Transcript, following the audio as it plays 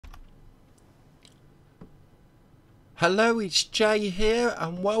Hello, it's Jay here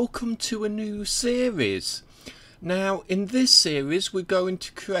and welcome to a new series. Now in this series we're going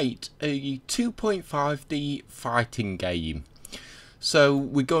to create a 2.5D fighting game. So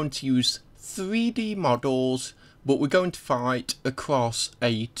we're going to use 3D models, but we're going to fight across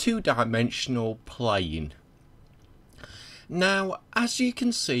a two-dimensional plane. Now as you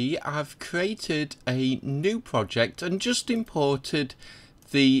can see, I've created a new project and just imported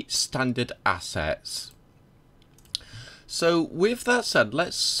the standard assets. So with that said,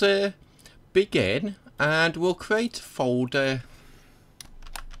 let's begin, and we'll create a folder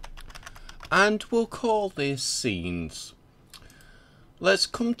and we'll call this scenes. Let's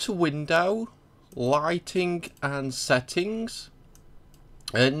come to window, lighting and settings,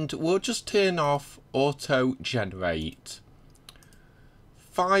 and we'll just turn off auto generate.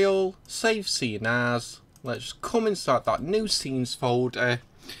 File, save scene as, let's come inside that new scenes folder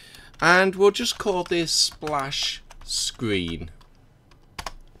and we'll just call this splash screen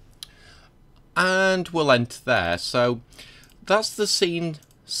and we'll enter there. So that's the scene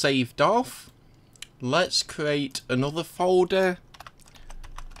saved off. Let's create another folder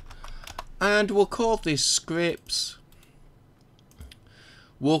and we'll call this scripts.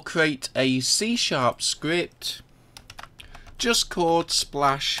 We'll create a C# script just called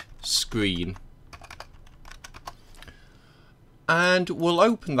splash screen, and we'll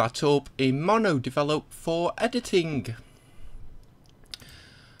open that up in MonoDevelop for editing,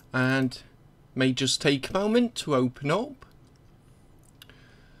 and may just take a moment to open up.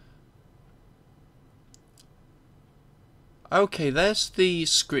 Okay, there's the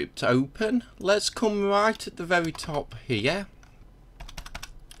script open. Let's come right at the very top here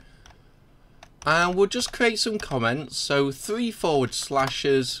and we'll just create some comments. So 3 forward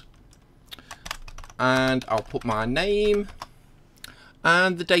slashes, and I'll put my name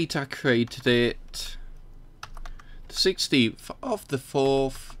and the date I created it, the 16th of the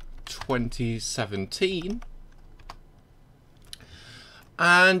 4th 2017,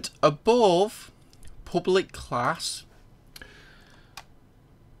 and above public class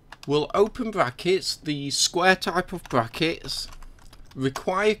we'll open brackets, the square type of brackets,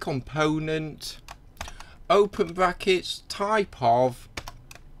 require component, open brackets, type of,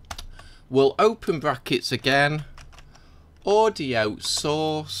 we'll open brackets again, audio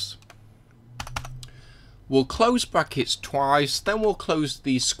source, we'll close brackets twice, then we'll close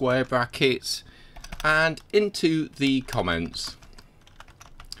these square brackets and into the comments.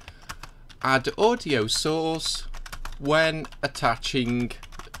 Add audio source when attaching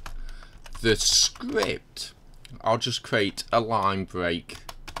the script. I'll just create a line break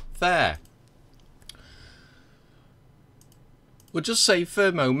there. We'll just save for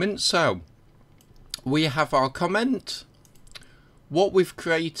a moment. So we have our comment, what we've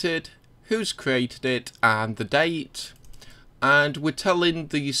created, who's created it, and the date, and we're telling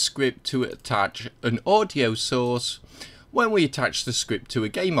the script to attach an audio source when we attach the script to a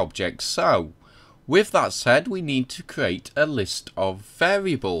game object. So with that said, we need to create a list of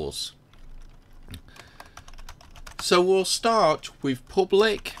variables. So we'll start with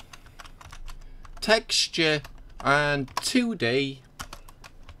public, texture and 2D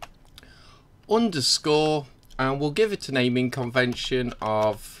underscore, and we'll give it a naming convention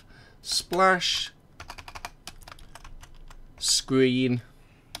of splash screen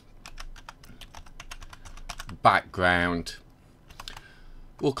background.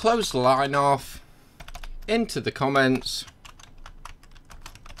 We'll close the line off, into the comments,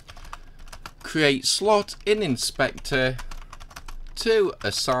 create slot in inspector to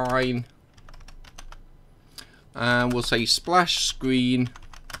assign, and we'll say splash screen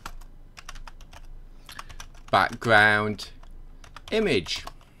background image.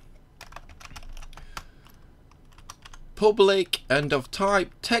 Public and of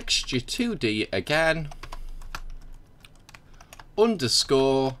type texture 2D again,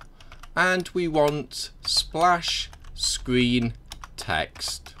 underscore, and we want splash screen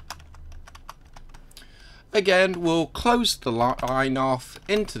text. Again, we'll close the line off,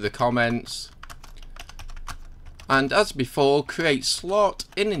 into the comments, and as before, create slot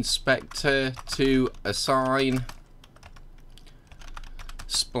in inspector to assign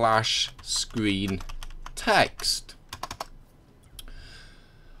splash screen text.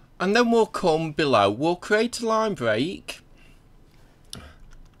 And then we'll come below, we'll create a line break,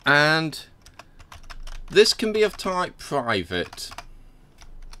 and this can be of type private,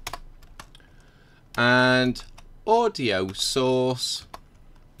 and audio source,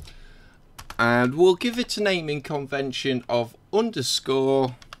 and we'll give it a naming convention of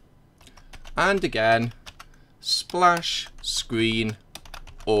underscore, and again splash screen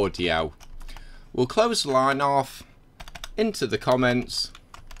audio. We'll close the line off, into the comments,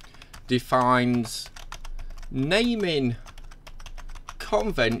 defines naming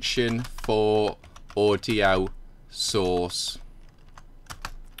convention for audio source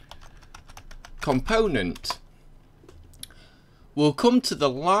component. We'll come to the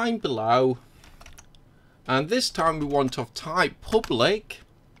line below, and this time we want of type public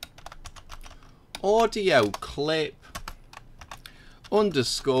audio clip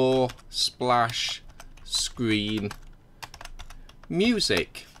underscore splash screen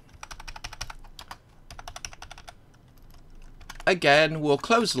music. Again, we'll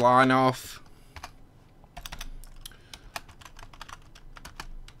close the line off,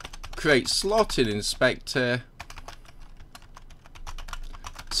 create slot in inspector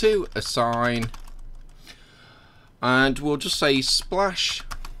to assign, and we'll just say splash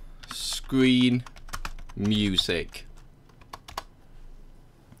screen music.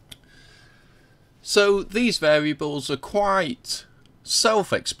 So these variables are quite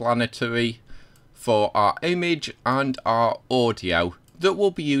self-explanatory for our image and our audio that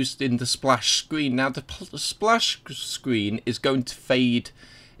will be used in the splash screen. Now the splash screen is going to fade,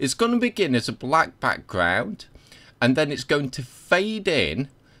 it's going to begin as a black background, and then it's going to fade in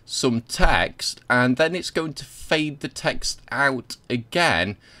some text, and then it's going to fade the text out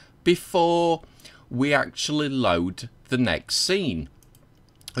again before we actually load the next scene,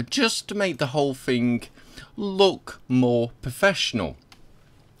 just to make the whole thing look more professional.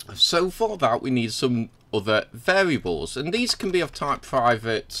 So for that we need some other variables, and these can be of type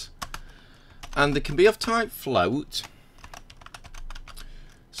private and they can be of type float.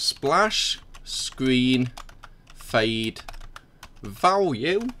 Splash screen fade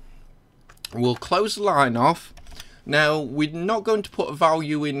value. We'll close the line off. Now we're not going to put a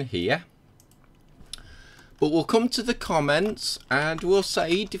value in here, but we'll come to the comments and we'll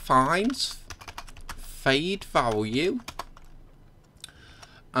say defines fade value,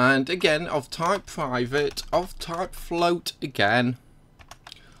 and again of type private, of type float again,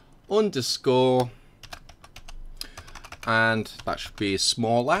 underscore, and that should be a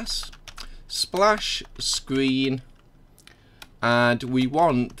small s, splash screen, and we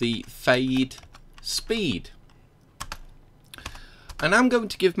want the fade speed. And I'm going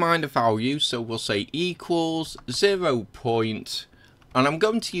to give mine a value, so we'll say equals 0. And I'm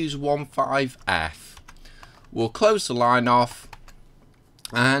going to use 15F. We'll close the line off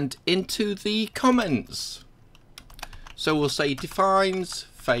and into the comments. So we'll say defines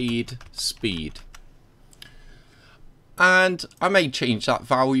fade speed. And I may change that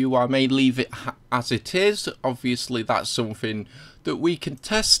value, I may leave it as it is. Obviously that's something that we can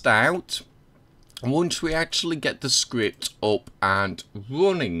test out once we actually get the script up and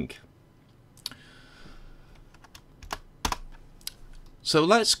running. So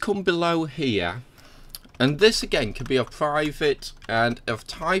let's come below here, and this again can be of private and of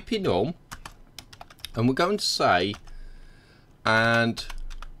type enum, and we're going to say, and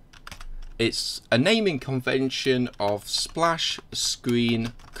it's a naming convention of splash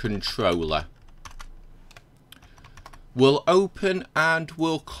screen controller. We'll open and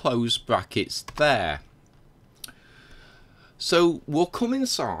we'll close brackets there. So we'll come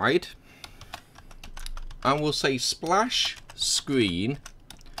inside and we'll say splash screen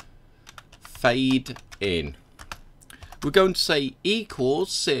fade in. We're going to say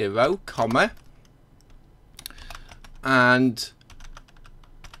equals 0, comma, and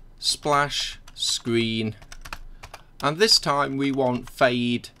splash screen, and this time we want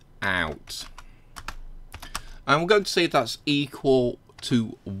fade out. And we're going to say that's equal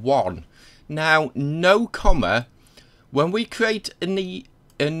to 1. Now, no comma. When we create an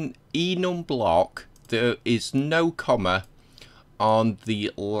enum block, there is no comma on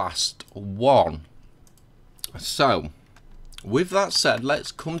the last one. So, with that said,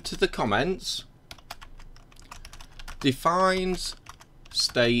 let's come to the comments. Defines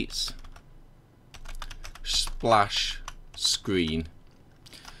states splash screen.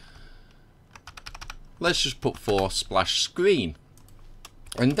 Let's just put for splash screen,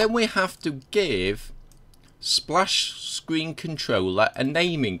 and then we have to give splash screen controller a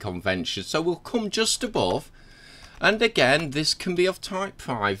naming convention. So we'll come just above, and again this can be of type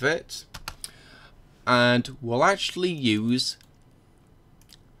private, and we'll actually use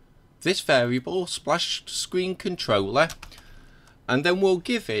this variable splash screen controller, and then we'll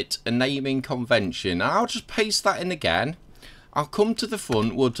give it a naming convention. I'll just paste that in again. I'll come to the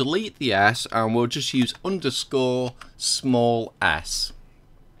front, we'll delete the S, and we'll just use underscore small s.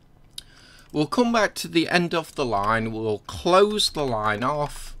 We'll come back to the end of the line, we'll close the line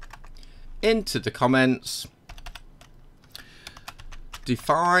off, into the comments,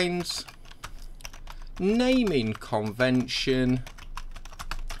 defines naming convention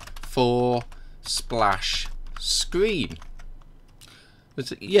for splash screen.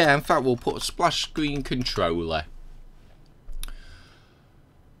 Yeah, in fact we'll put a splash screen controller.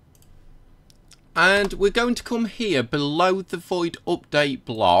 And we're going to come here below the void update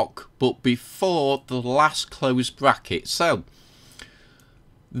block, but before the last closed bracket. So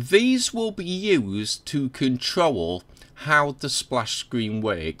these will be used to control how the splash screen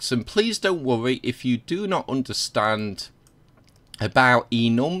works. And please don't worry if you do not understand about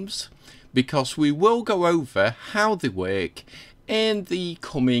enums, because we will go over how they work in the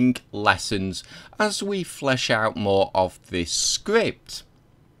coming lessons as we flesh out more of this script.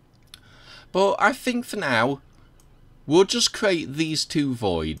 But I think for now we'll just create these two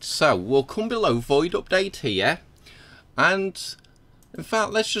voids. So we'll come below void update here, and in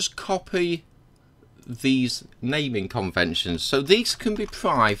fact let's just copy these naming conventions. So these can be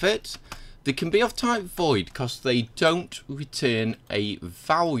private, they can be of type void because they don't return a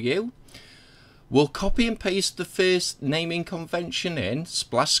value. We'll copy and paste the first naming convention in,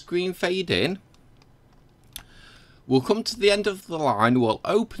 splash screen fade in. We'll come to the end of the line, we'll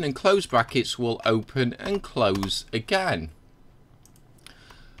open and close brackets, we'll open and close again.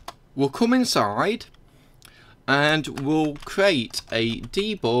 We'll come inside and we'll create a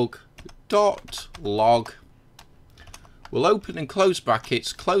debug.log. We'll open and close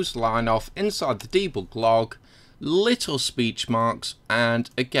brackets, close the line off inside the debug log, little speech marks, and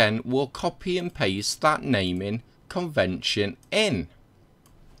again we'll copy and paste that naming convention in.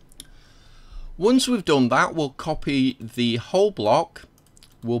 Once we've done that, we'll copy the whole block,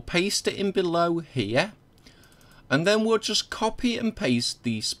 we'll paste it in below here, and then we'll just copy and paste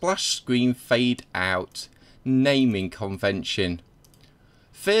the splash screen fade out naming convention.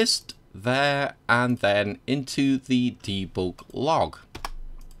 First there and then into the debug log.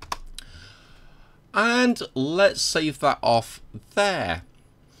 And let's save that off there.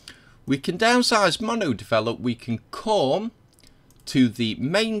 We can downsize mono develop, we can come to the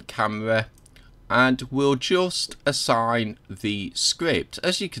main camera and we'll just assign the script.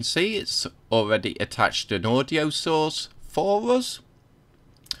 As you can see, it's already attached an audio source for us.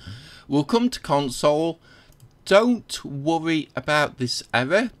 We'll come to console. Don't worry about this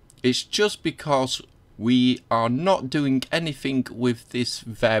error. It's just because we are not doing anything with this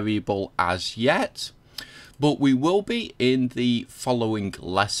variable as yet. But we will be in the following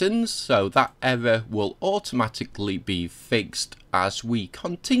lessons, so that error will automatically be fixed as we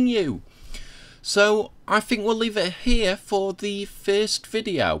continue. So I think we'll leave it here for the first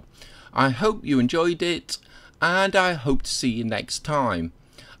video. I hope you enjoyed it, and I hope to see you next time.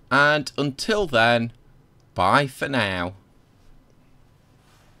 And until then, bye for now.